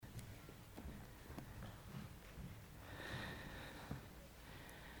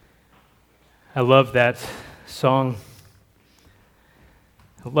I love that song.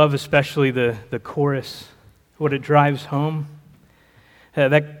 I love especially the chorus, what it drives home.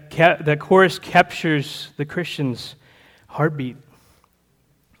 That chorus captures the Christian's heartbeat.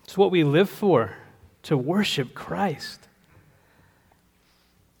 It's what we live for, to worship Christ.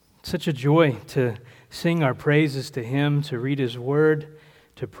 It's such a joy to sing our praises to Him, to read His Word,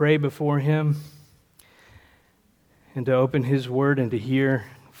 to pray before Him, and to open His Word and to hear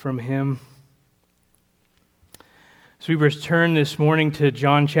from Him. As we return this morning to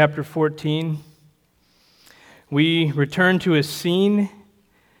John chapter 14, we return to a scene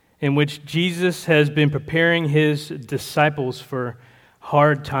in which Jesus has been preparing His disciples for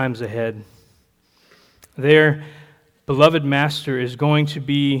hard times ahead. Their beloved Master is going to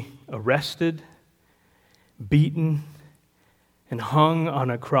be arrested, beaten, and hung on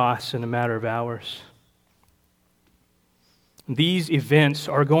a cross in a matter of hours. These events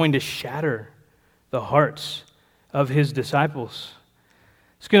are going to shatter the hearts of His disciples.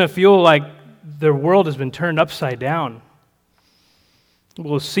 It's going to feel like their world has been turned upside down. It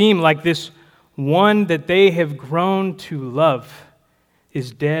will seem like this one that they have grown to love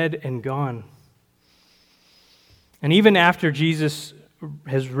is dead and gone. And even after Jesus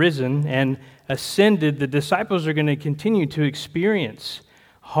has risen and ascended, the disciples are going to continue to experience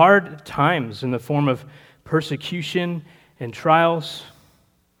hard times in the form of persecution and trials.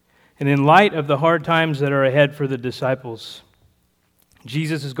 And in light of the hard times that are ahead for the disciples,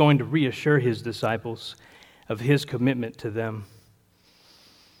 Jesus is going to reassure His disciples of His commitment to them.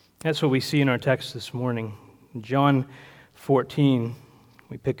 That's what we see in our text this morning. In John 14,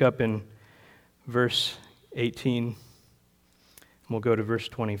 we pick up in verse 18, and we'll go to verse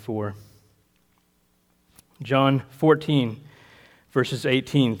 24. John 14, verses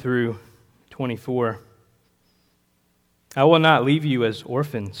 18 through 24. I will not leave you as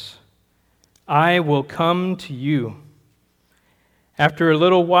orphans. I will come to you. After a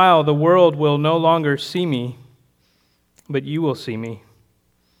little while, the world will no longer see me, but you will see me.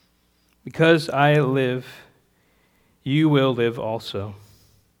 Because I live, you will live also.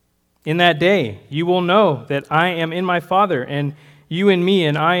 In that day, you will know that I am in my Father, and you in me,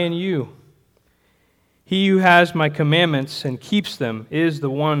 and I in you. He who has my commandments and keeps them is the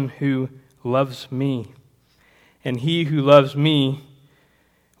one who loves me. And he who loves me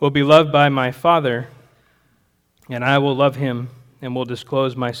will be loved by my Father, and I will love him and will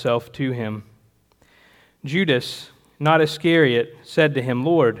disclose myself to him. Judas, not Iscariot, said to him,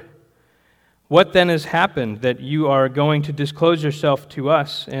 Lord, what then has happened that you are going to disclose yourself to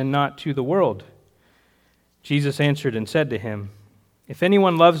us and not to the world? Jesus answered and said to him, If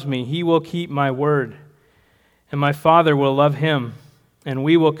anyone loves me, he will keep my word, and my Father will love him, and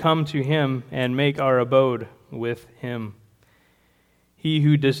we will come to him and make our abode with him. He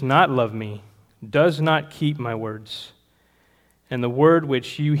who does not love me does not keep my words, and the word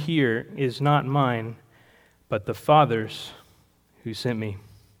which you hear is not mine, but the Father's who sent me.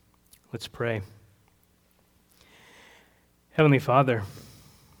 Let's pray. Heavenly Father,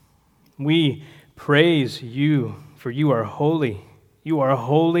 we praise you, for you are holy. You are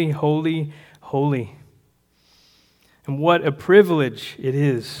holy, holy, holy. And what a privilege it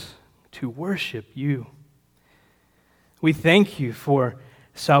is to worship you. We thank you for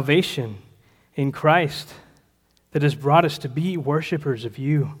salvation in Christ that has brought us to be worshipers of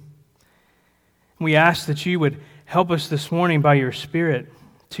you. We ask that you would help us this morning by your Spirit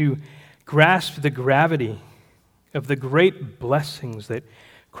to grasp the gravity of the great blessings that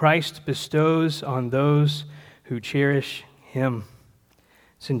Christ bestows on those who cherish him.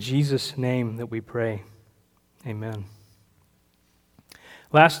 It's in Jesus' name that we pray. Amen.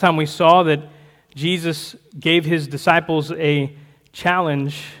 Last time we saw that Jesus gave his disciples a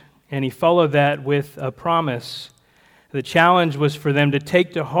challenge, and he followed that with a promise. The challenge was for them to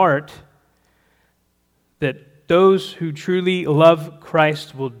take to heart that those who truly love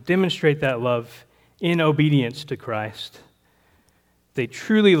Christ will demonstrate that love in obedience to Christ. If they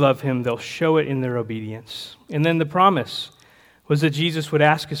truly love him, they'll show it in their obedience. And then the promise was that Jesus would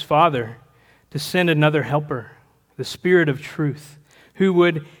ask his Father to send another helper, the Spirit of truth, who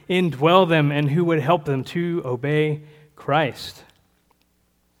would indwell them and who would help them to obey Christ.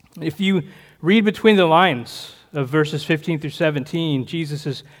 If you read between the lines of verses 15 through 17, Jesus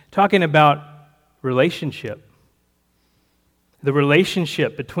is talking about relationship. The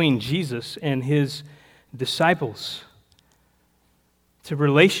relationship between Jesus and his disciples. It's a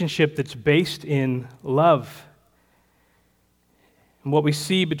relationship that's based in love. And what we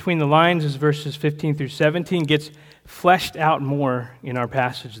see between the lines is verses 15 through 17 gets fleshed out more in our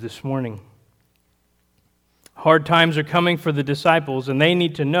passage this morning. Hard times are coming for the disciples, and they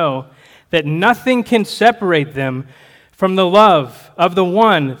need to know that nothing can separate them from the love of the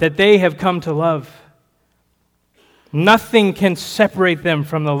one that they have come to love. Nothing can separate them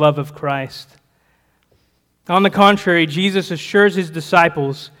from the love of Christ. On the contrary, Jesus assures his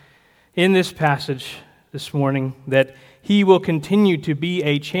disciples in this passage this morning that he will continue to be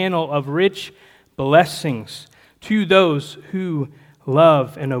a channel of rich blessings to those who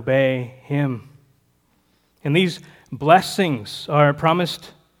love and obey him. And these blessings are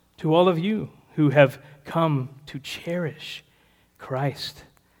promised to all of you who have come to cherish Christ.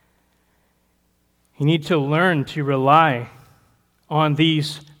 You need to learn to rely on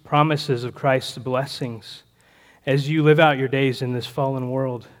these promises of Christ's blessings as you live out your days in this fallen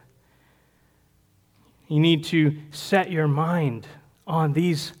world. You need to set your mind on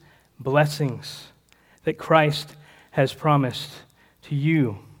these blessings that Christ has promised to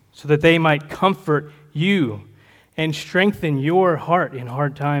you so that they might comfort you and strengthen your heart in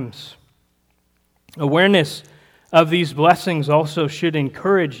hard times. Awareness of these blessings also should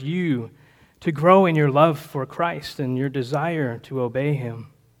encourage you to grow in your love for Christ and your desire to obey him.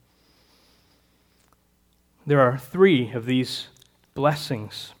 There are 3 of these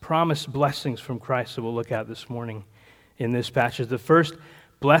blessings, promised blessings from Christ that we'll look at this morning in this passage. The first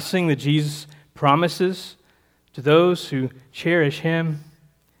blessing that Jesus promises to those who cherish him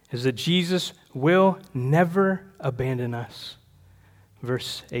is that Jesus will never abandon us.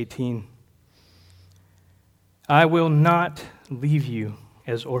 Verse 18. I will not leave you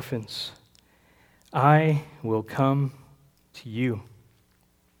as orphans. I will come to you.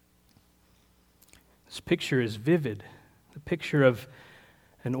 This picture is vivid. The picture of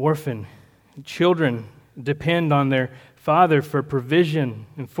an orphan. Children depend on their father for provision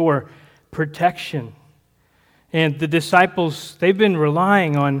and for protection. And the disciples, they've been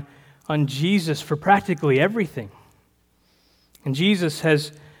relying on Jesus for practically everything. And Jesus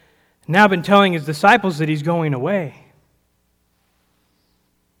has now been telling his disciples that he's going away.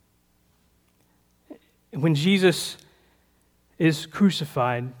 When Jesus is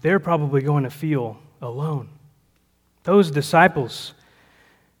crucified, they're probably going to feel alone. Those disciples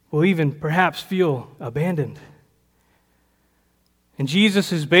will even perhaps feel abandoned. And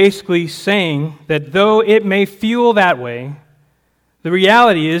Jesus is basically saying that though it may feel that way, the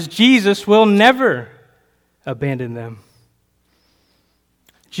reality is Jesus will never abandon them.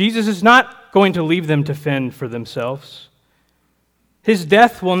 Jesus is not going to leave them to fend for themselves. His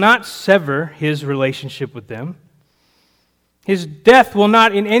death will not sever his relationship with them. His death will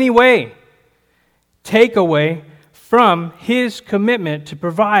not in any way take away from his commitment to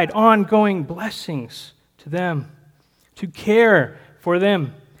provide ongoing blessings to them, to care for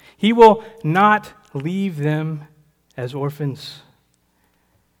them. He will not leave them as orphans.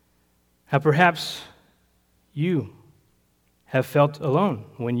 Now, perhaps you have felt alone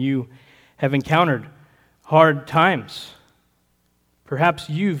when you have encountered hard times. Perhaps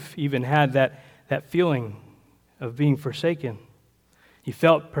you've even had that feeling of being forsaken. You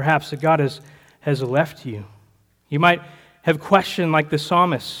felt perhaps that God has left you. You might have questioned like the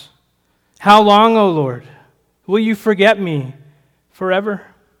psalmist, how long, O Lord, will you forget me forever?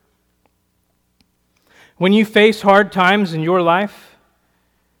 When you face hard times in your life,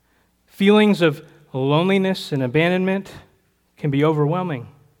 feelings of loneliness and abandonment can be overwhelming.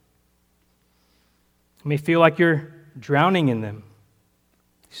 You may feel like you're drowning in them.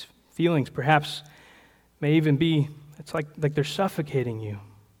 These feelings perhaps may even be, it's like they're suffocating you.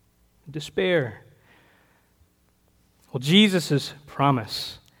 Despair. Well, Jesus'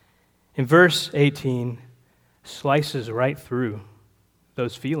 promise in verse 18 slices right through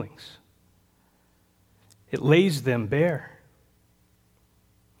those feelings. It lays them bare.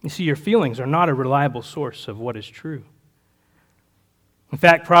 You see, your feelings are not a reliable source of what is true. In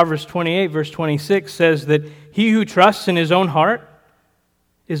fact, Proverbs 28, verse 26 says that he who trusts in his own heart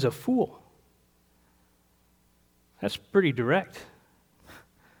is a fool. That's pretty direct.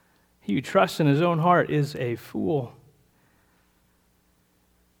 He who trusts in his own heart is a fool.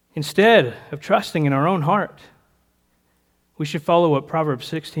 Instead of trusting in our own heart, we should follow what Proverbs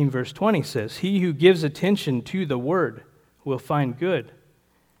 16, verse 20 says. He who gives attention to the word will find good.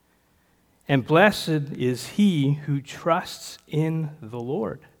 And blessed is he who trusts in the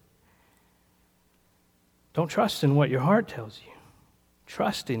Lord. Don't trust in what your heart tells you.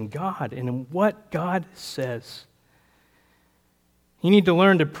 Trust in God and in what God says. You need to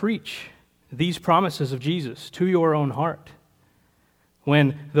learn to preach these promises of Jesus to your own heart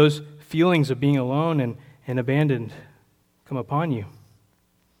when those feelings of being alone and abandoned come upon you.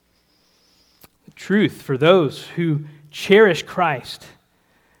 The truth for those who cherish Christ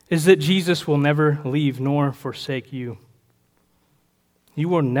is that Jesus will never leave nor forsake you. You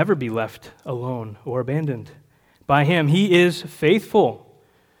will never be left alone or abandoned by Him. He is faithful,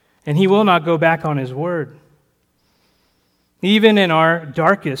 and He will not go back on His word. Even in our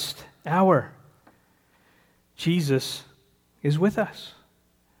darkest hour, Jesus is with us.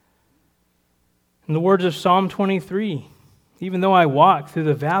 In the words of Psalm 23, even though I walk through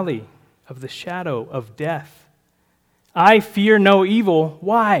the valley of the shadow of death, I fear no evil.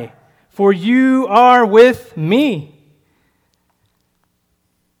 Why? For you are with me.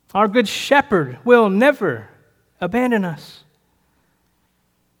 Our good shepherd will never abandon us.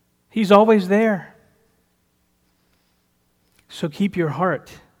 He's always there. So keep your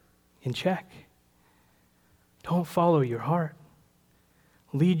heart in check. Don't follow your heart.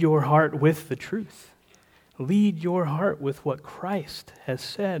 Lead your heart with the truth. Lead your heart with what Christ has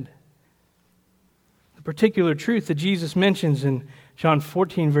said. The particular truth that Jesus mentions in John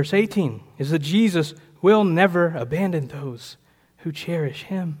 14, verse 18, is that Jesus will never abandon those who cherish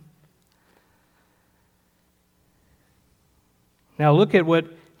Him. Now look at what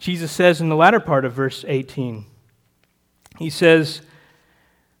Jesus says in the latter part of verse 18. He says,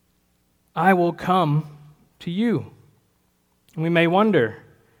 I will come to you. And we may wonder,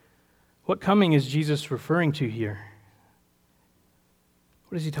 what coming is Jesus referring to here?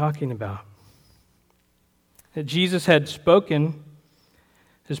 What is He talking about? That Jesus had spoken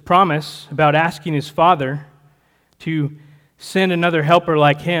His promise about asking His Father to send another helper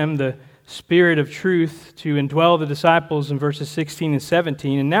like Him, the Spirit of truth, to indwell the disciples in verses 16 and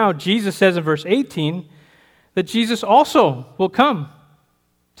 17. And now Jesus says in verse 18 that Jesus also will come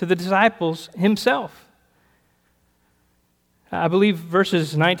to the disciples Himself. I believe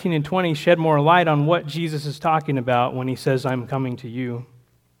verses 19 and 20 shed more light on what Jesus is talking about when He says, I'm coming to you.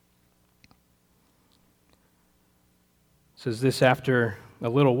 It says this, after a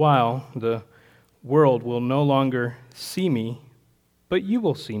little while, the world will no longer see me, but you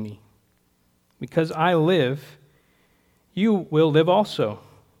will see me. Because I live, you will live also.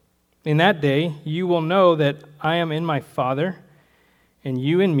 In that day, you will know that I am in my Father, and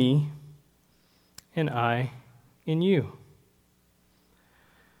you in me, and I in you.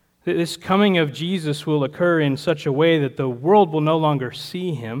 This coming of Jesus will occur in such a way that the world will no longer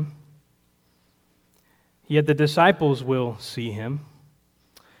see Him, yet the disciples will see Him.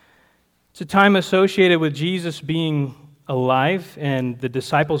 It's a time associated with Jesus being alive and the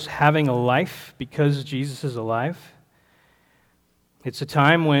disciples having a life because Jesus is alive. It's a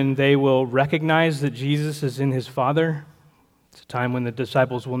time when they will recognize that Jesus is in His Father. It's a time when the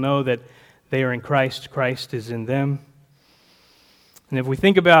disciples will know that they are in Christ, Christ is in them. And if we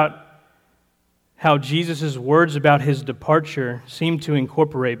think about how Jesus' words about His departure seem to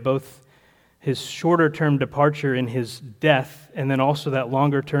incorporate both His shorter-term departure in His death and then also that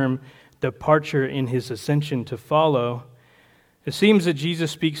longer-term departure in His ascension to follow, it seems that Jesus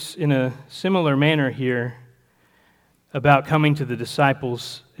speaks in a similar manner here about coming to the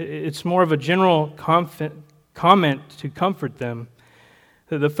disciples. It's more of a general comment to comfort them.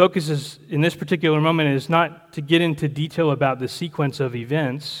 The focus is, in this particular moment, is not to get into detail about the sequence of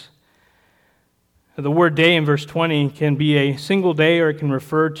events. The word day in verse 20 can be a single day or it can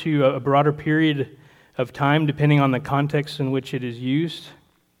refer to a broader period of time depending on the context in which it is used.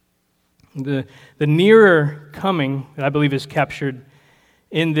 The nearer coming that I believe is captured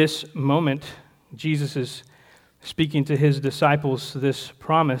in this moment. Jesus is speaking to His disciples this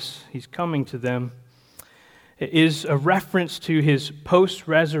promise. He's coming to them. It is a reference to His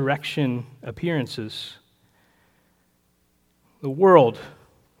post-resurrection appearances. The world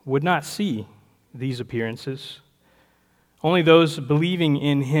would not see these appearances. Only those believing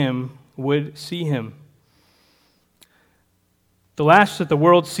in Him would see Him. The last that the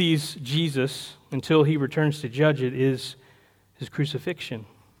world sees Jesus until He returns to judge it is His crucifixion.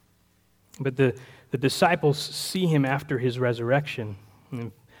 But the disciples see Him after His resurrection.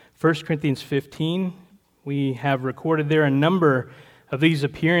 In 1 Corinthians 15, we have recorded there a number of these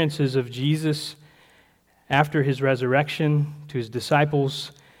appearances of Jesus after His resurrection to His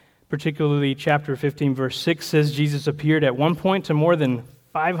disciples. Particularly chapter 15, verse 6 says Jesus appeared at one point to more than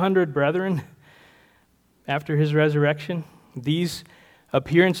 500 brethren after His resurrection. These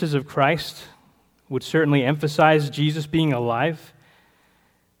appearances of Christ would certainly emphasize Jesus being alive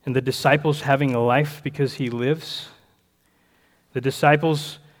and the disciples having a life because He lives. The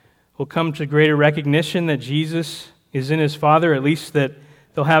disciples will come to greater recognition that Jesus is in His Father, at least that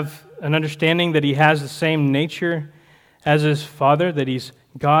they'll have an understanding that He has the same nature as His Father, that He's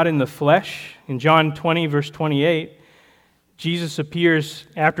God in the flesh. In John 20, verse 28, Jesus appears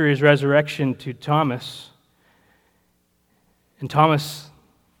after His resurrection to Thomas. And Thomas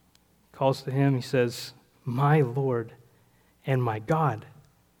calls to him, he says, "My Lord and my God."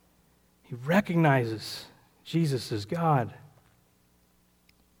 He recognizes Jesus as God.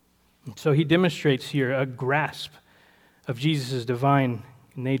 And so he demonstrates here a grasp of Jesus' divine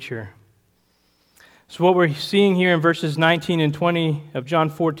nature. So what we're seeing here in verses 19 and 20 of John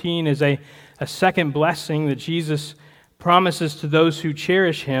 14 is a second blessing that Jesus promises to those who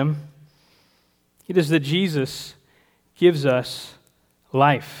cherish him. It is that Jesus gives us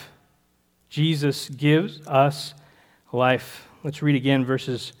life. Jesus gives us life. Let's read again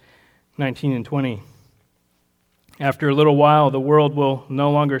verses 19 and 20. "After a little while, the world will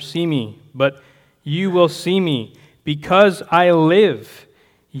no longer see me, but you will see me. Because I live,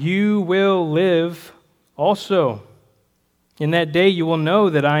 you will live also. In that day you will know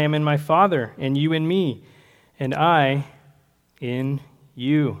that I am in my Father, and you in me, and I in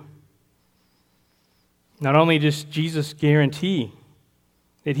you." Not only does Jesus guarantee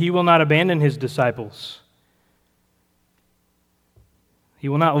that he will not abandon his disciples, he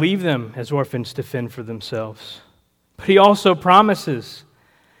will not leave them as orphans to fend for themselves, but he also promises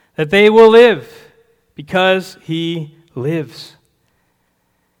that they will live because he lives.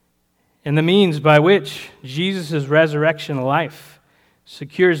 And the means by which Jesus' resurrection life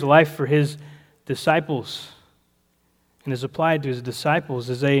secures life for his disciples and is applied to his disciples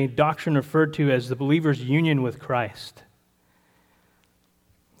is a doctrine referred to as the believer's union with Christ.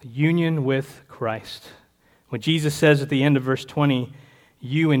 The union with Christ. When Jesus says at the end of verse 20,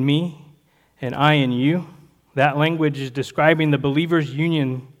 "You in me, and I in you," that language is describing the believer's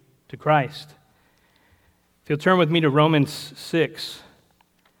union to Christ. If you'll turn with me to Romans 6,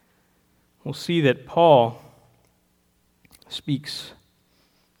 we'll see that Paul speaks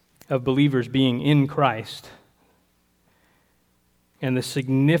of believers being in Christ and the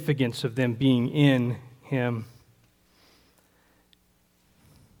significance of them being in him.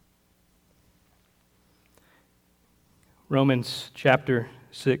 Romans chapter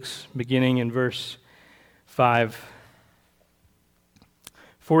 6, beginning in verse 5.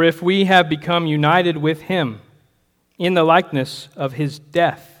 "For if we have become united with him in the likeness of his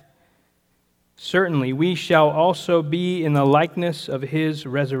death, certainly we shall also be in the likeness of his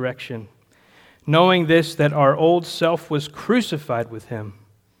resurrection, knowing this, that our old self was crucified with him,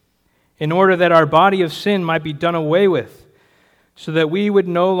 in order that our body of sin might be done away with, so that we would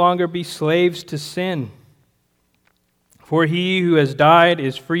no longer be slaves to sin. For he who has died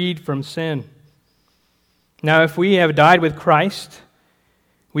is freed from sin. Now if we have died with Christ,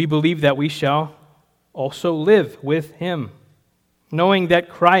 we believe that we shall also live with him, knowing that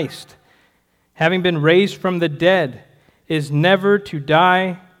Christ, having been raised from the dead, is never to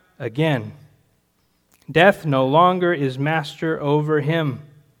die again. Death no longer is master over him.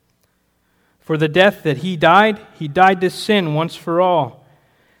 For the death that he died to sin once for all.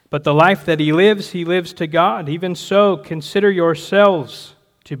 But the life that he lives to God. Even so, consider yourselves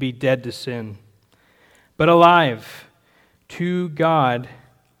to be dead to sin, but alive to God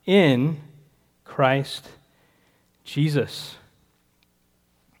in Christ Jesus."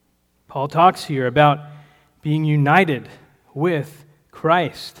 Paul talks here about being united with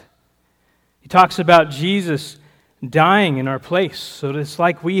Christ. He talks about Jesus dying in our place, so that it's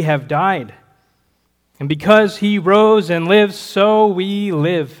like we have died. And because he rose and lives, so we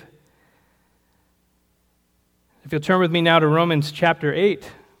live. If you'll turn with me now to Romans chapter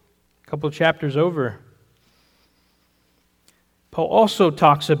 8, a couple of chapters over, Paul also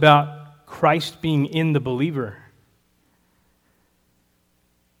talks about Christ being in the believer.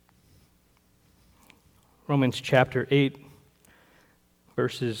 Romans chapter 8,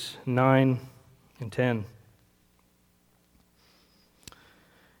 verses 9 and 10.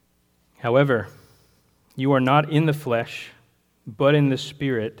 "However, you are not in the flesh, but in the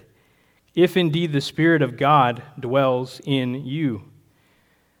Spirit, if indeed the Spirit of God dwells in you.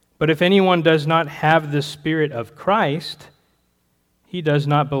 But if anyone does not have the Spirit of Christ, he does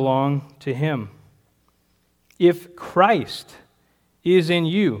not belong to him. If Christ is in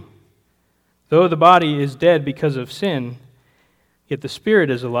you, though the body is dead because of sin, yet the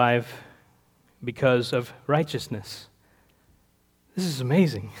Spirit is alive because of righteousness." This is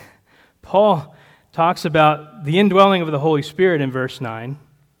amazing. Paul talks about the indwelling of the Holy Spirit in verse 9.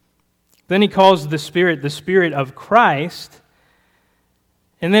 Then he calls the Spirit of Christ.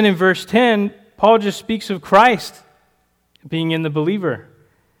 And then in verse 10, Paul just speaks of Christ being in the believer.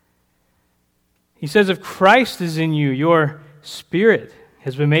 He says, if Christ is in you, your spirit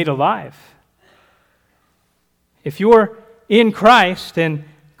has been made alive. If you're in Christ and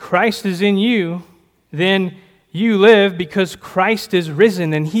Christ is in you, then you live because Christ is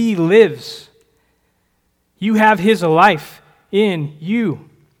risen and he lives. You have his life in you.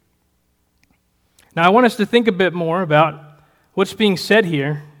 Now, I want us to think a bit more about what's being said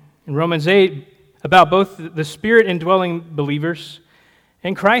here in Romans 8 about both the Spirit indwelling believers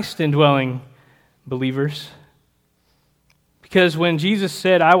and Christ indwelling believers. Because when Jesus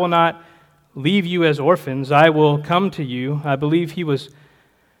said, "I will not leave you as orphans, I will come to you," I believe he was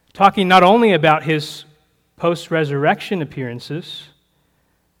talking not only about his post-resurrection appearances,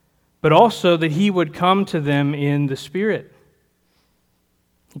 but also that he would come to them in the Spirit.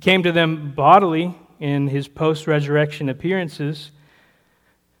 He came to them bodily in his post-resurrection appearances,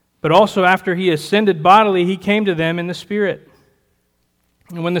 but also after he ascended bodily, he came to them in the Spirit.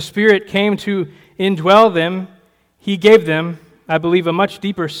 And when the Spirit came to indwell them, he gave them, I believe, a much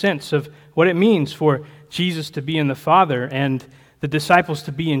deeper sense of what it means for Jesus to be in the Father and the disciples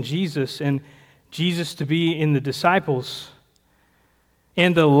to be in Jesus and Jesus to be in the disciples.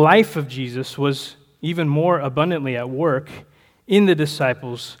 And the life of Jesus was even more abundantly at work in the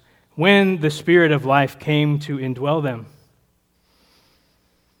disciples when the Spirit of life came to indwell them.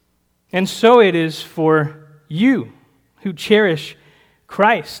 And so it is for you who cherish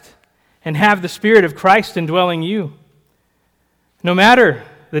Christ and have the Spirit of Christ indwelling you. No matter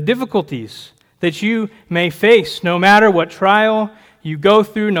the difficulties that you may face, no matter what trial you go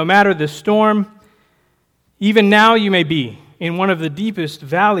through, no matter the storm, even now you may be in one of the deepest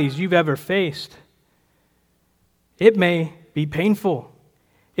valleys you've ever faced. It may be painful.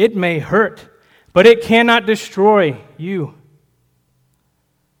 It may hurt, but it cannot destroy you.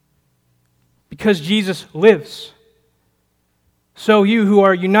 Because Jesus lives. So you who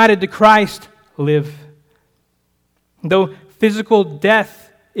are united to Christ live. Though physical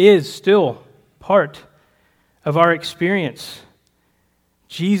death is still part of our experience,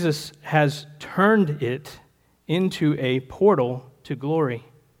 Jesus has turned it into a portal to glory.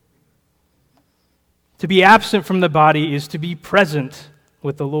 To be absent from the body is to be present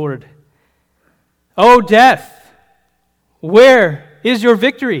with the Lord. O death, where is your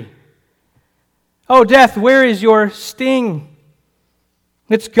victory? O death, where is your sting?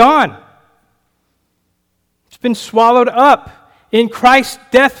 It's gone. It's been swallowed up in Christ's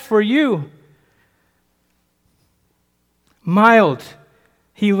death for you. Mild,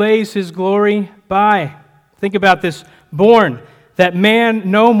 he lays his glory by. Think about this. Born, that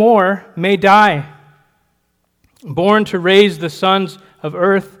man no more may die. Born to raise the sons of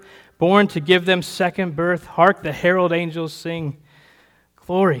earth, born to give them second birth. Hark, the herald angels sing,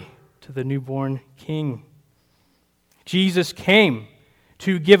 glory to the newborn King. Jesus came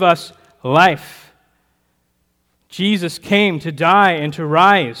to give us life. Jesus came to die and to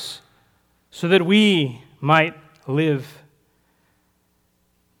rise so that we might live.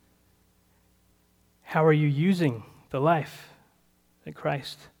 How are you using the life that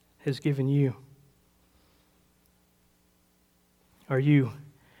Christ has given you? Are you,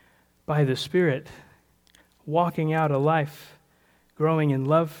 by the Spirit, walking out a life, growing in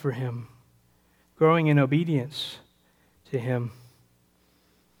love for Him, growing in obedience to Him?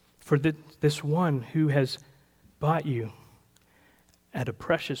 For this one who has bought you at a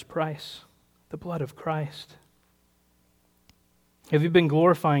precious price, the blood of Christ. Have you been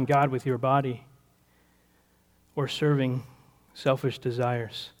glorifying God with your body or serving selfish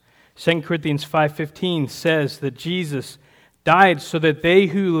desires? 2 Corinthians 5:15 says that Jesus died so that they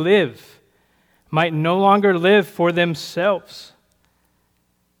who live might no longer live for themselves,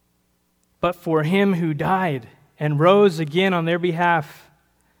 but for Him who died and rose again on their behalf.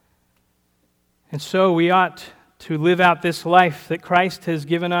 And so we ought to live out this life that Christ has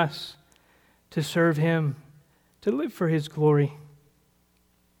given us, to serve Him, to live for His glory.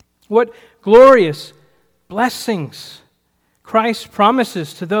 What glorious blessings Christ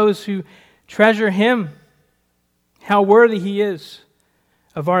promises to those who treasure Him. How worthy He is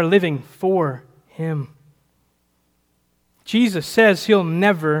of our living for Him. Jesus says He'll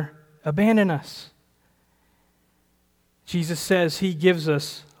never abandon us. Jesus says He gives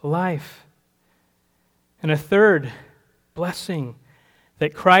us life. And a third blessing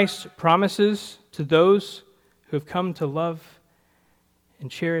that Christ promises to those who have come to love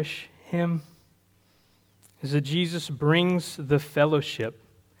and cherish Him is that Jesus brings the fellowship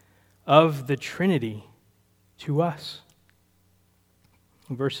of the Trinity to us.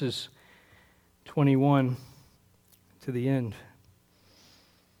 In verses 21 to the end.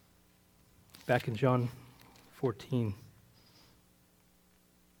 Back in John 14.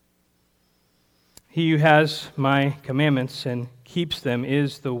 He who has my commandments and keeps them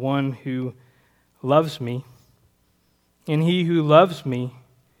is the one who loves me. And he who loves me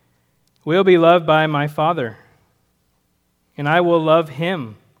will be loved by my Father. And I will love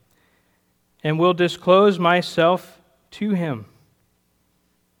him and will disclose myself to him.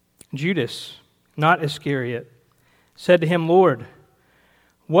 Judas, not Iscariot, said to him, Lord,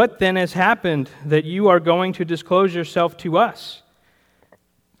 what then has happened that you are going to disclose yourself to us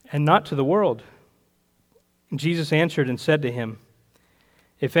and not to the world? Jesus answered and said to him,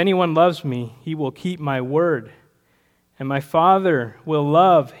 if anyone loves me, he will keep my word, and my Father will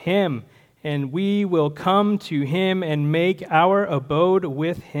love him, and we will come to him and make our abode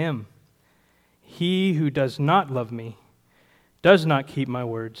with him. He who does not love me does not keep my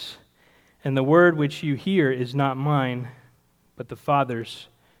words, and the word which you hear is not mine, but the Father's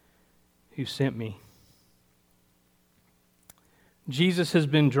who sent me. Jesus has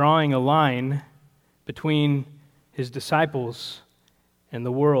been drawing a line between his disciples and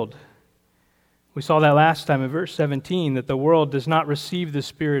the world. We saw that last time in verse 17, that the world does not receive the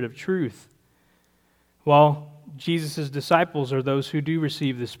Spirit of truth, while Jesus' disciples are those who do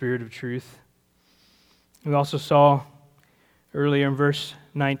receive the Spirit of truth. We also saw earlier in verse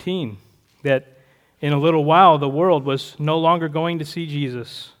 19 that in a little while the world was no longer going to see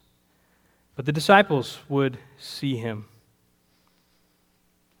Jesus, but the disciples would see him.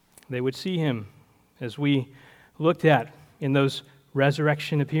 They would see him, as we looked at in those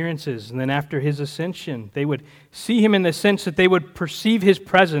resurrection appearances, and then after his ascension, they would see him in the sense that they would perceive his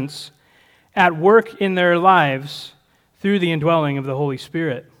presence at work in their lives through the indwelling of the Holy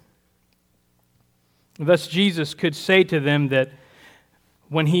Spirit. Thus, Jesus could say to them that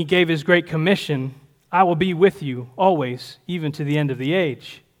when he gave his great commission, I will be with you always, even to the end of the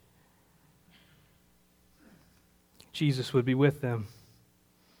age. Jesus would be with them.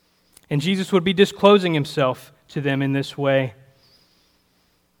 And Jesus would be disclosing himself to them in this way.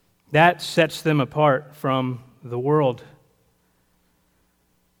 That sets them apart from the world.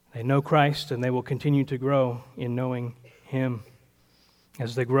 They know Christ, and they will continue to grow in knowing him.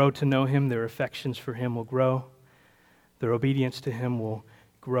 As they grow to know him, their affections for him will grow. Their obedience to him will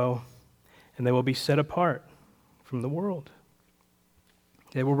grow. And they will be set apart from the world.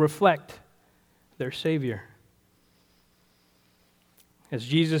 They will reflect their Savior. As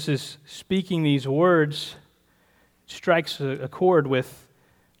Jesus is speaking these words, it strikes a chord with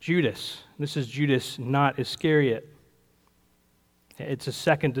Judas. This is Judas, not Iscariot. It's a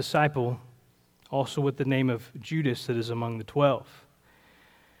second disciple, also with the name of Judas, that is among the 12.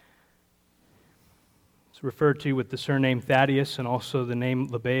 It's referred to with the surname Thaddeus and also the name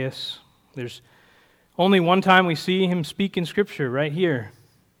Lebbaeus. There's only one time we see him speak in Scripture, right here.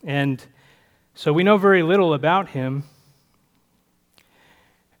 And so we know very little about him.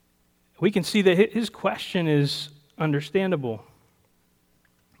 We can see that his question is understandable.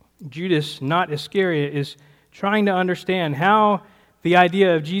 Judas, not Iscariot, is trying to understand how the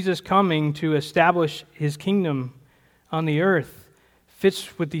idea of Jesus coming to establish his kingdom on the earth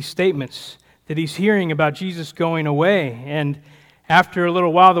fits with these statements that he's hearing about Jesus going away. And after a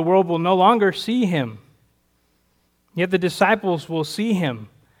little while, the world will no longer see him. Yet the disciples will see him.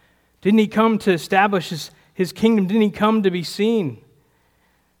 Didn't he come to establish his kingdom? Didn't he come to be seen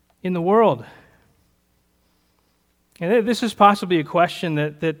in the world? And this is possibly a question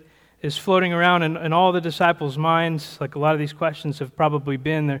that is floating around in all the disciples' minds, like a lot of these questions have probably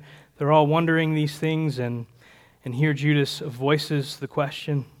been. They're all wondering these things, and here Judas voices the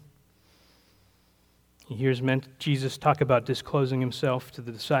question. He hears Jesus talk about disclosing himself to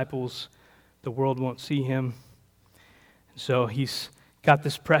the disciples. The world won't see him. So he's got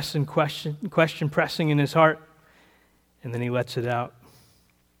this question pressing in his heart, and then he lets it out.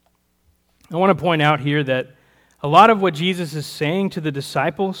 I want to point out here that a lot of what Jesus is saying to the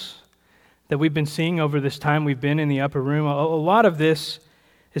disciples that we've been seeing over this time we've been in the upper room, a lot of this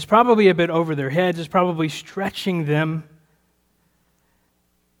is probably a bit over their heads, is probably stretching them.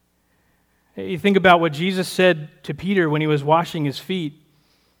 You think about what Jesus said to Peter when he was washing his feet.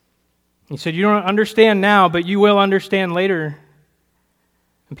 He said, you don't understand now, but you will understand later.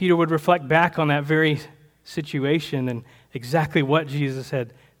 And Peter would reflect back on that very situation and exactly what Jesus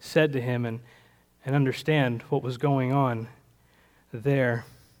had said to him and understand what was going on there.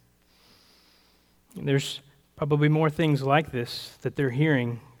 There's probably more things like this that they're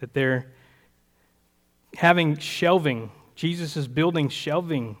hearing, that they're having shelving. Jesus is building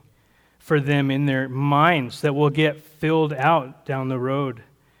shelving for them in their minds that will get filled out down the road.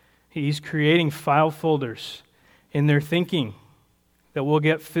 He's creating file folders in their thinking that will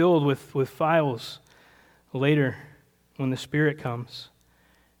get filled with files later when the Spirit comes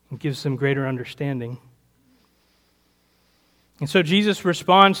and gives them greater understanding. And so Jesus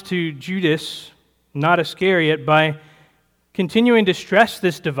responds to Judas, not Iscariot, by continuing to stress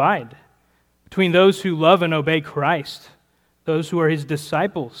this divide between those who love and obey Christ, those who are his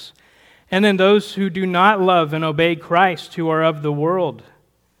disciples, and then those who do not love and obey Christ, who are of the world.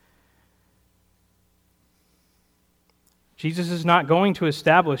 Jesus is not going to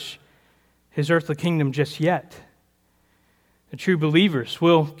establish his earthly kingdom just yet. The true believers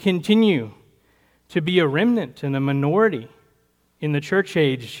will continue to be a remnant and a minority in the church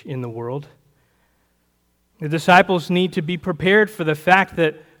age in the world. The disciples need to be prepared for the fact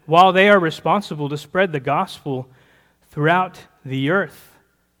that while they are responsible to spread the gospel throughout the earth,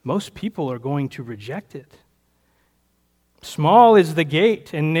 most people are going to reject it. Small is the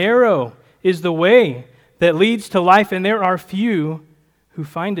gate and narrow is the way that leads to life, and there are few who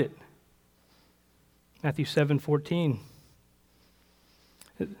find it. Matthew 7:14.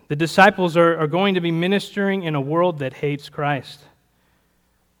 The disciples are going to be ministering in a world that hates Christ.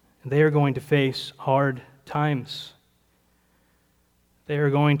 They are going to face hard times. They are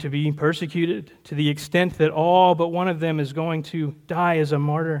going to be persecuted to the extent that all but one of them is going to die as a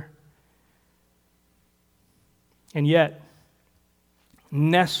martyr. And yet,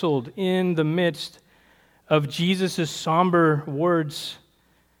 nestled in the midst of Jesus' somber words,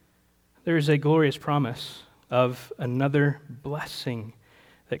 there is a glorious promise of another blessing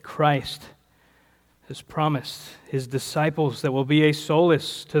that Christ has promised his disciples that will be a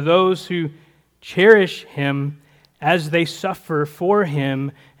solace to those who cherish him as they suffer for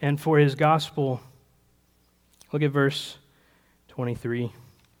him and for his gospel. Look at verse 23.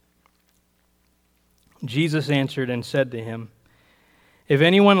 Jesus answered and said to him, "If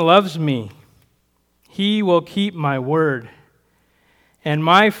anyone loves me, he will keep my word, and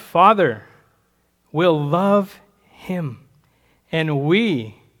my Father will love him, and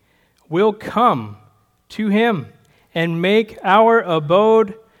we will come to him and make our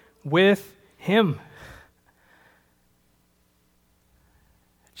abode with him."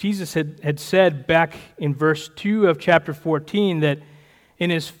 Jesus had said back in verse 2 of chapter 14 that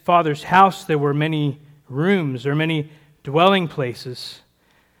in his Father's house there were many rooms or many dwelling places.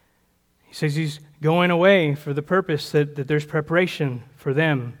 He says he's going away for the purpose that there's preparation for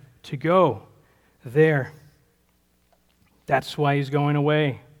them to go there. That's why he's going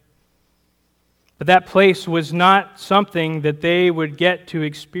away. But that place was not something that they would get to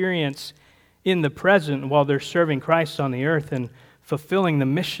experience in the present while they're serving Christ on the earth and fulfilling the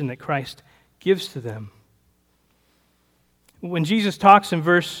mission that Christ gives to them. When Jesus talks in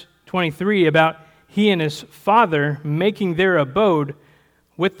verse 23 about he and his Father making their abode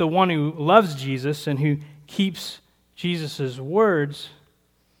with the one who loves Jesus and who keeps Jesus' words,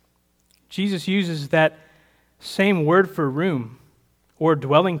 Jesus uses that same word for room or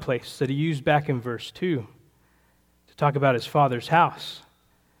dwelling place that he used back in verse 2 to talk about his Father's house.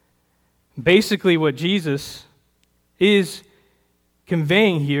 Basically, what Jesus is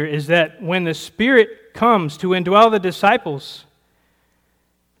conveying here is that when the Spirit comes to indwell the disciples,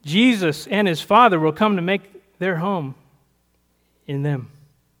 Jesus and his Father will come to make their home in them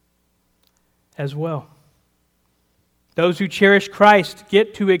as well. Those who cherish Christ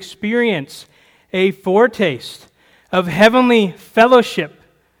get to experience a foretaste of heavenly fellowship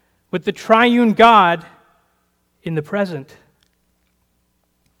with the triune God in the present,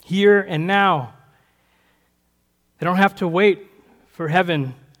 here and now. They don't have to wait for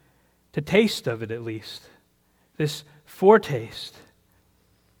heaven to taste of it, at least. This foretaste.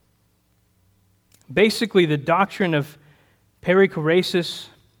 Basically, the doctrine of perichoresis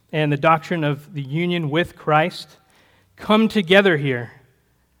and the doctrine of the union with Christ come together here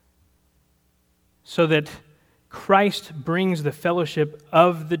so that Christ brings the fellowship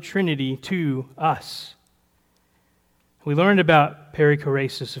of the Trinity to us. We learned about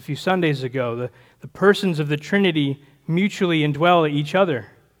perichoresis a few Sundays ago. The persons of the Trinity mutually indwell each other.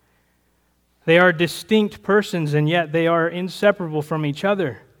 They are distinct persons, and yet they are inseparable from each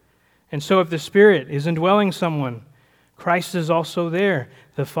other. And so if the Spirit is indwelling someone, Christ is also there.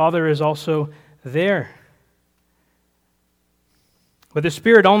 The Father is also there. But the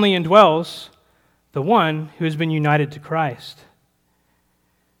Spirit only indwells the one who has been united to Christ.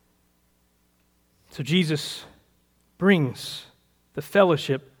 So Jesus brings the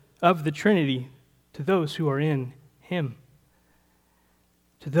fellowship of the Trinity to those who are in Him,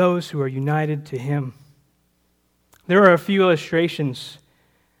 to those who are united to Him. There are a few illustrations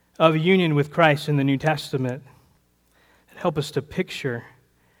of union with Christ in the New Testament that help us to picture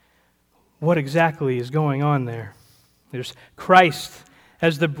what exactly is going on there. There's Christ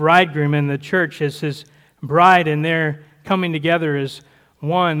as the bridegroom and the church as His bride, and they're coming together as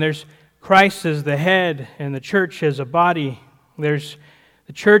one. There's Christ as the head and the church as a body. There's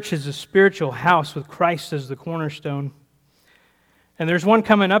the church as a spiritual house with Christ as the cornerstone. And there's one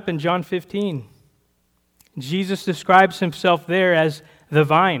coming up in John 15. Jesus describes Himself there as the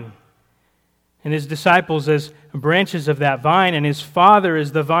vine, and His disciples as branches of that vine, and His Father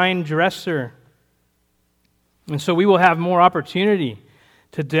is the vine dresser. And so we will have more opportunity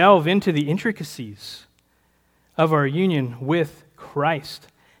to delve into the intricacies of our union with Christ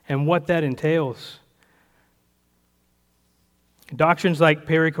and what that entails. Doctrines like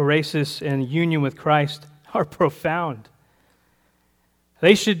perichoresis and union with Christ are profound.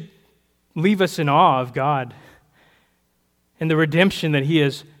 They should leave us in awe of God and the redemption that He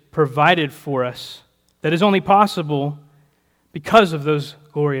has provided for us that is only possible because of those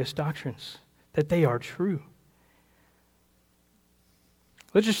glorious doctrines, that they are true.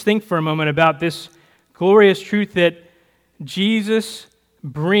 Let's just think for a moment about this glorious truth that Jesus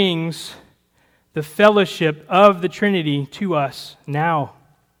brings the fellowship of the Trinity to us now.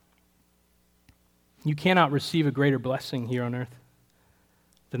 You cannot receive a greater blessing here on earth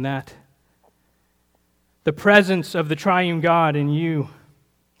than that. The presence of the triune God in you,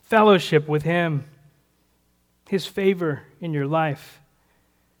 fellowship with Him, His favor in your life.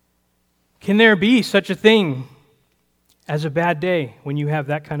 Can there be such a thing as a bad day when you have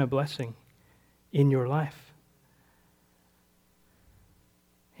that kind of blessing in your life?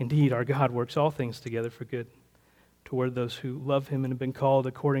 Indeed, our God works all things together for good toward those who love Him and have been called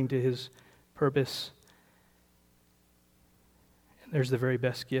according to His purpose. And there's the very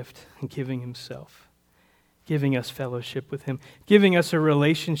best gift in giving Himself, giving us fellowship with Him, giving us a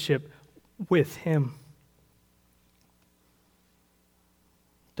relationship with Him.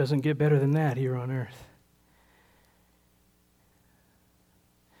 Doesn't get better than that here on earth.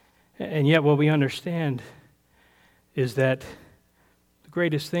 And yet what we understand is that the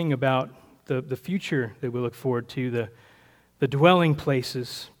greatest thing about the future that we look forward to, the dwelling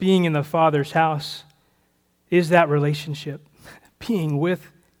places, being in the Father's house, is that relationship, being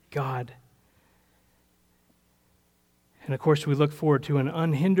with God. And of course we look forward to an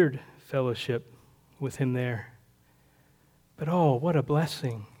unhindered fellowship with Him there. But oh, what a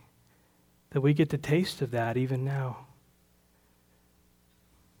blessing that we get to taste of that even now.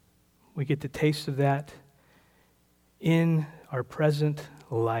 We get to taste of that in our present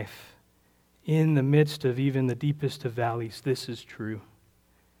life, in the midst of even the deepest of valleys. This is true.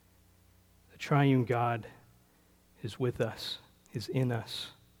 The triune God is with us, is in us.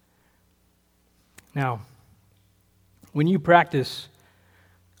 Now, when you practice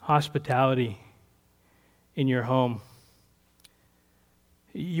hospitality in your home,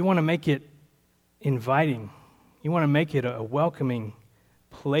 you want to make it inviting. You want to make it a welcoming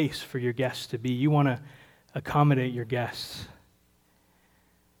place for your guests to be. You want to accommodate your guests.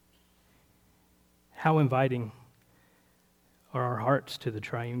 How inviting are our hearts to the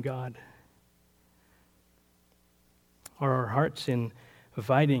triune God? Are our hearts in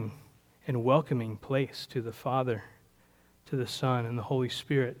inviting and welcoming place to the Father, to the Son, and the Holy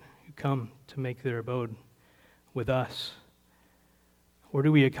Spirit who come to make their abode with us? Or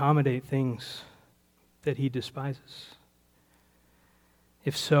do we accommodate things that He despises?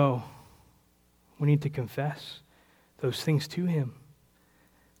 If so, we need to confess those things to Him,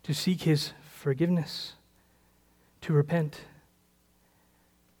 to seek His forgiveness, to repent,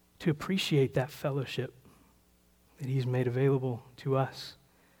 to appreciate that fellowship that He's made available to us,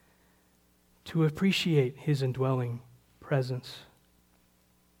 to appreciate His indwelling presence.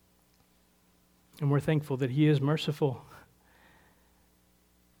 And we're thankful that He is merciful.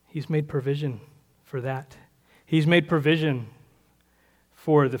 He's made provision for that. He's made provision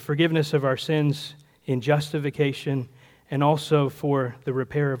for the forgiveness of our sins in justification and also for the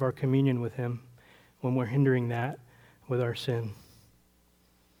repair of our communion with Him when we're hindering that with our sin.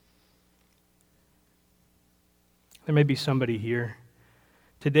 There may be somebody here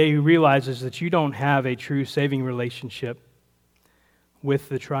today who realizes that you don't have a true saving relationship with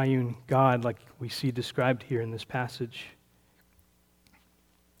the triune God like we see described here in this passage.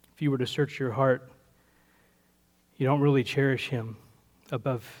 If you were to search your heart, you don't really cherish Him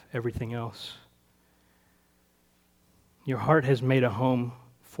above everything else. Your heart has made a home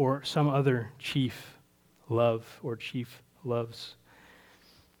for some other chief love or chief loves.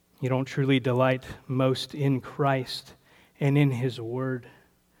 You don't truly delight most in Christ and in His Word.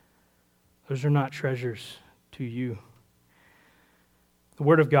 Those are not treasures to you. The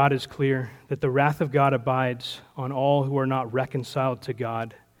Word of God is clear that the wrath of God abides on all who are not reconciled to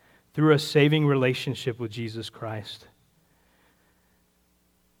God through a saving relationship with Jesus Christ.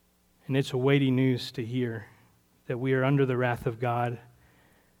 And it's a weighty news to hear that we are under the wrath of God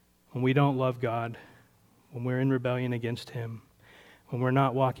when we don't love God, when we're in rebellion against Him, when we're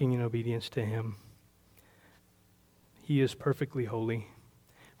not walking in obedience to Him. He is perfectly holy.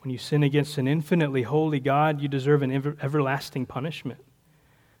 When you sin against an infinitely holy God, you deserve an everlasting punishment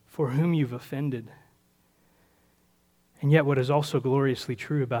for whom you've offended. And yet what is also gloriously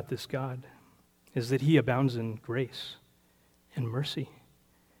true about this God is that he abounds in grace and mercy.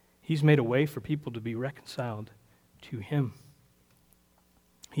 He's made a way for people to be reconciled to him.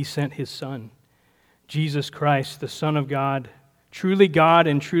 He sent his Son, Jesus Christ, the Son of God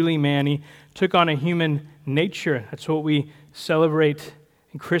and truly man. He took on a human nature. That's what we celebrate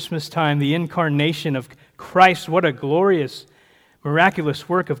in Christmas time, the incarnation of Christ. What a glorious, miraculous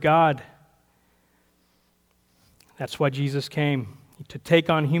work of God. That's why Jesus came, to take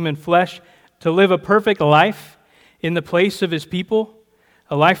on human flesh, to live a perfect life in the place of his people,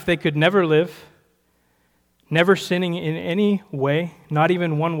 a life they could never live, never sinning in any way, not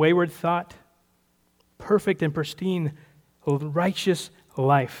even one wayward thought. Perfect and pristine, righteous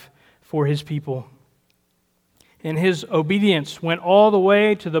life for his people. And his obedience went all the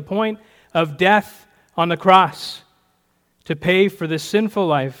way to the point of death on the cross to pay for the sinful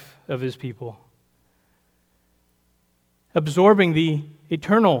life of his people, absorbing the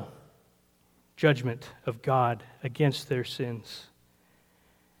eternal judgment of God against their sins.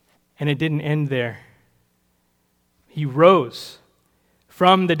 And it didn't end there. He rose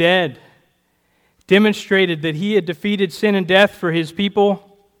from the dead, demonstrated that he had defeated sin and death for his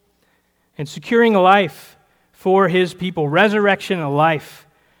people, and securing a life for his people, resurrection, a life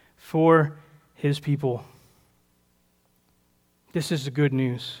for his people. This is the good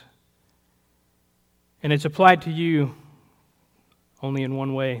news. And it's applied to you only in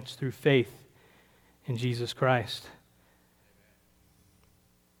one way. It's through faith in Jesus Christ.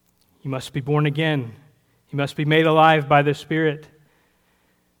 You must be born again. You must be made alive by the Spirit.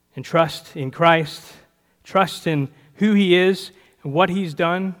 And trust in Christ. Trust in who he is and what he's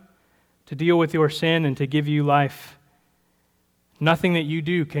done to deal with your sin and to give you life. Nothing that you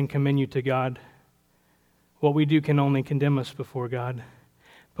do can commend you to God. What we do can only condemn us before God.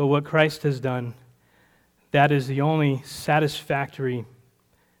 But what Christ has done, that is the only satisfactory,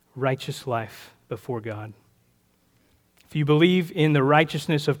 righteous life before God. If you believe in the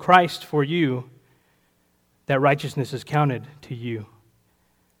righteousness of Christ for you, that righteousness is counted to you.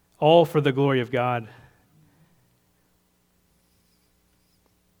 All for the glory of God.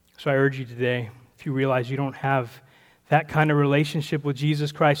 So I urge you today, if you realize you don't have that kind of relationship with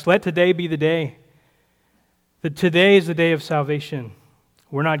Jesus Christ, let today be the day. That today is the day of salvation.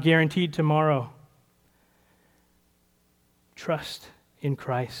 We're not guaranteed tomorrow. Trust in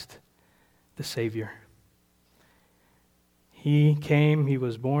Christ, the Savior. He came, he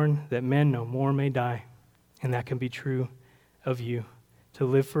was born, that men no more may die. And that can be true of you, to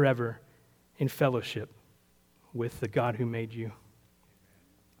live forever in fellowship with the God who made you.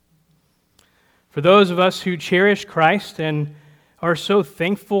 For those of us who cherish Christ and are so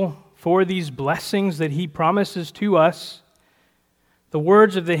thankful for these blessings that he promises to us, the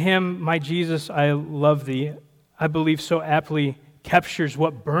words of the hymn, "My Jesus, I Love Thee," I believe so aptly captures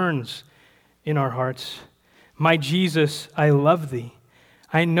what burns in our hearts. My Jesus, I love Thee.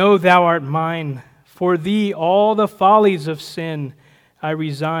 I know Thou art mine. For Thee all the follies of sin I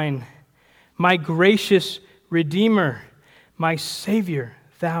resign. My gracious Redeemer, my Savior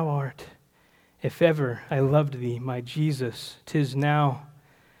Thou art. If ever I loved Thee, my Jesus, 'tis now.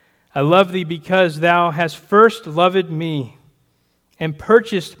 I love Thee because Thou hast first loved me and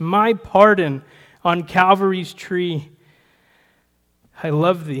purchased my pardon on Calvary's tree. I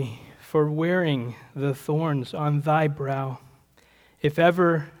love Thee for wearing the thorns on Thy brow. If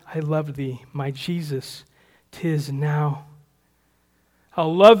ever I loved Thee, my Jesus, 'tis now.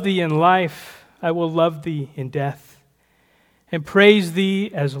 I'll love Thee in life, I will love Thee in death, and praise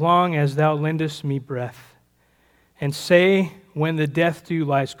Thee as long as Thou lendest me breath, and say, when the death dew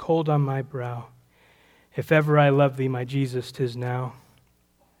lies cold on my brow, if ever I love Thee, my Jesus, 'tis now.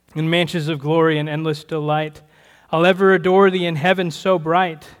 In mansions of glory and endless delight, I'll ever adore Thee in heaven so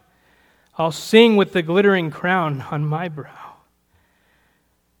bright. I'll sing with the glittering crown on my brow,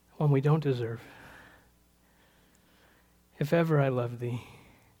 one we don't deserve. If ever I love Thee,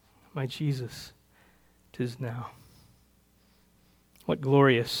 my Jesus, 'tis now. What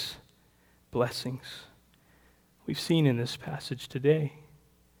glorious blessings we've seen in this passage today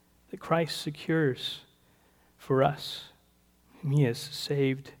that Christ secures for us, whom He has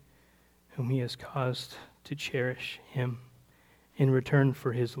saved, whom He has caused to cherish Him in return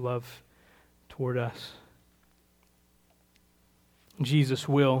for His love toward us. Jesus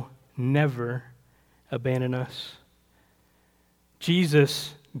will never abandon us.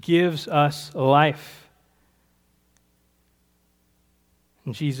 Jesus gives us life.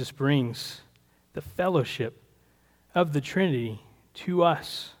 And Jesus brings the fellowship of the Trinity to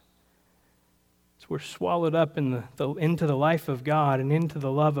us. So we're swallowed up in into the life of God and into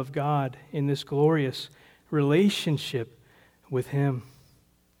the love of God in this glorious relationship with Him.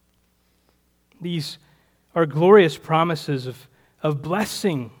 These are glorious promises of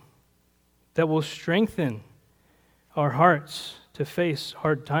blessing that will strengthen our hearts to face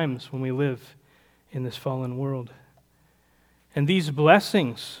hard times when we live in this fallen world. And these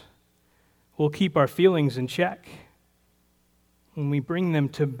blessings will keep our feelings in check when we bring them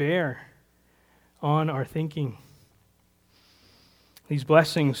to bear on our thinking. These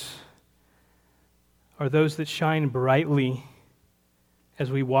blessings are those that shine brightly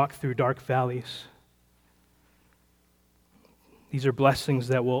as we walk through dark valleys. These are blessings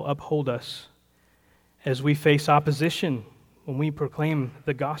that will uphold us as we face opposition when we proclaim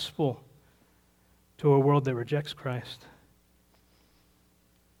the gospel to a world that rejects Christ.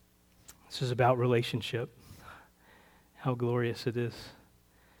 This is about relationship. How glorious it is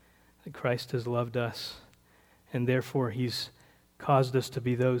that Christ has loved us, and therefore He's caused us to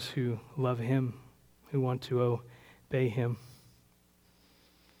be those who love Him, who want to obey Him.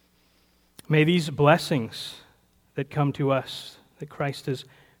 May these blessings that come to us, that Christ has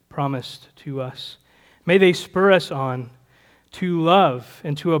promised to us, may they spur us on to love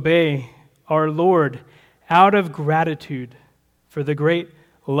and to obey our Lord out of gratitude for the great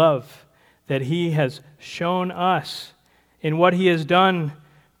love that He has shown us in what He has done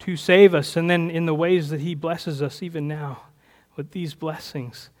to save us, and then in the ways that He blesses us even now with these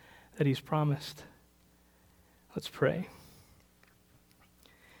blessings that He's promised. Let's pray.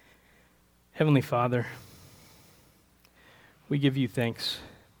 Heavenly Father, we give You thanks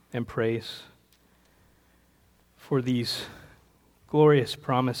and praise for these glorious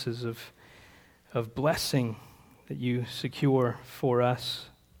promises of blessing that You secure for us.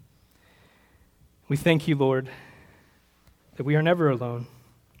 We thank You, Lord, that we are never alone,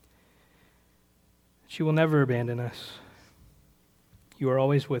 that You will never abandon us. You are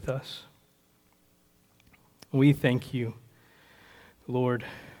always with us. We thank You, Lord,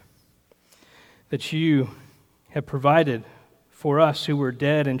 that You have provided for us who were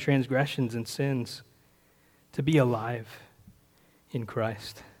dead in transgressions and sins to be alive in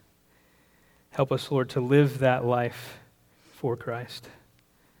Christ. Help us, Lord, to live that life for Christ,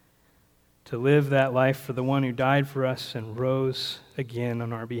 to live that life for the one who died for us and rose again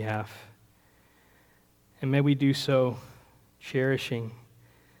on our behalf. And may we do so cherishing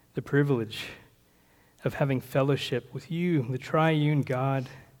the privilege of having fellowship with You, the triune God,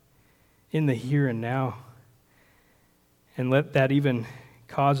 in the here and now. And let that even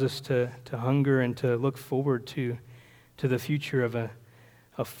cause us to hunger and to look forward to the future of a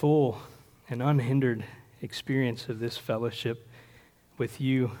full and unhindered experience of this fellowship with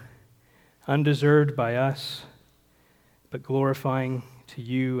You, undeserved by us, but glorifying to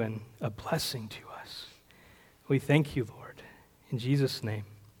You and a blessing to us. We thank You, Lord. In Jesus' name,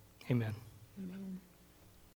 amen.